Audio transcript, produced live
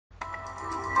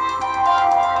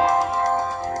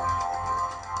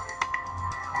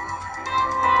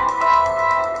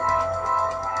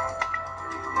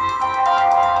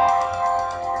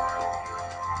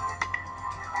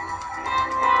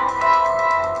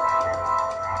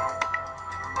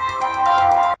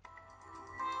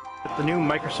the new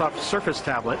Microsoft Surface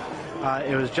tablet.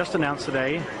 It was just announced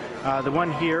today. The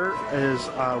one here is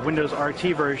Windows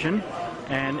RT version,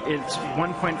 and it's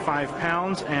 1.5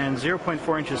 pounds and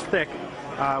 0.4 inches thick,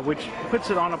 which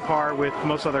puts it on a par with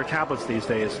most other tablets these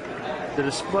days. The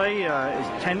display is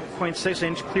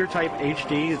 10.6-inch ClearType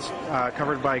HD. It's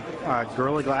covered by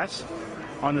Gorilla Glass.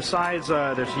 On the sides,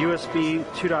 there's USB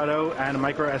 2.0 and a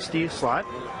micro SD slot.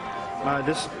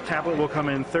 This tablet will come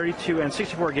in 32 and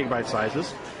 64 gigabyte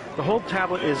sizes. The whole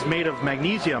tablet is made of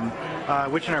magnesium,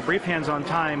 which in our brief hands-on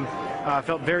time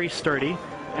felt very sturdy.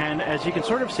 And as you can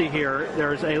sort of see here,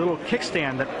 there's a little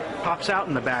kickstand that pops out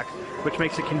in the back, which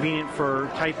makes it convenient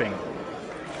for typing.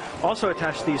 Also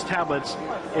attached to these tablets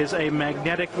is a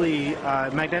magnetic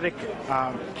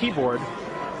keyboard,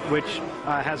 which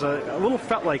has a little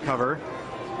felt-like cover.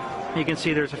 You can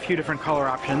see there's a few different color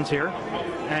options here,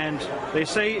 and they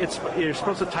say you're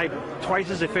supposed to type twice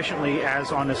as efficiently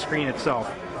as on the screen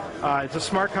itself. It's a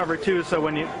smart cover too, so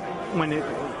when it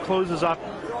closes up,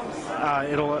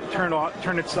 it'll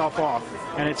turn itself off,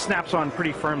 and it snaps on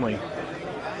pretty firmly.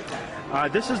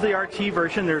 This is the RT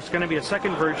version. There's going to be a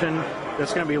second version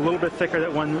that's going to be a little bit thicker,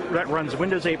 that runs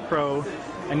Windows 8 Pro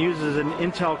and uses an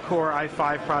Intel Core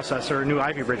i5 processor, new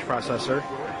Ivy Bridge processor.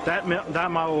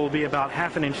 That model will be about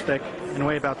half an inch thick and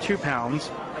weigh about 2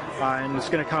 pounds, and it's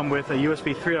going to come with a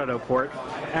USB 3.0 port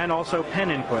and also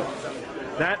pen input.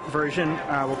 That version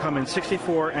will come in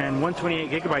 64 and 128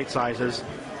 gigabyte sizes,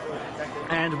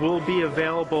 and will be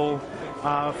available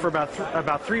for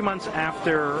about 3 months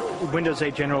after Windows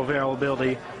 8 general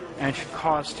availability, and should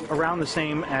cost around the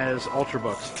same as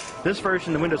Ultrabooks. This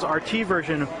version, the Windows RT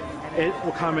version, it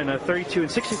will come in a 32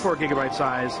 and 64 gigabyte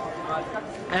size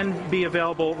and be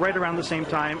available right around the same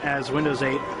time as Windows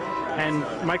 8. And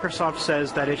Microsoft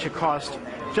says that it should cost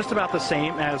just about the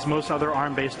same as most other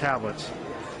ARM-based tablets.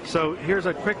 So here's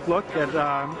a quick look at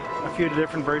a few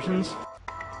different versions.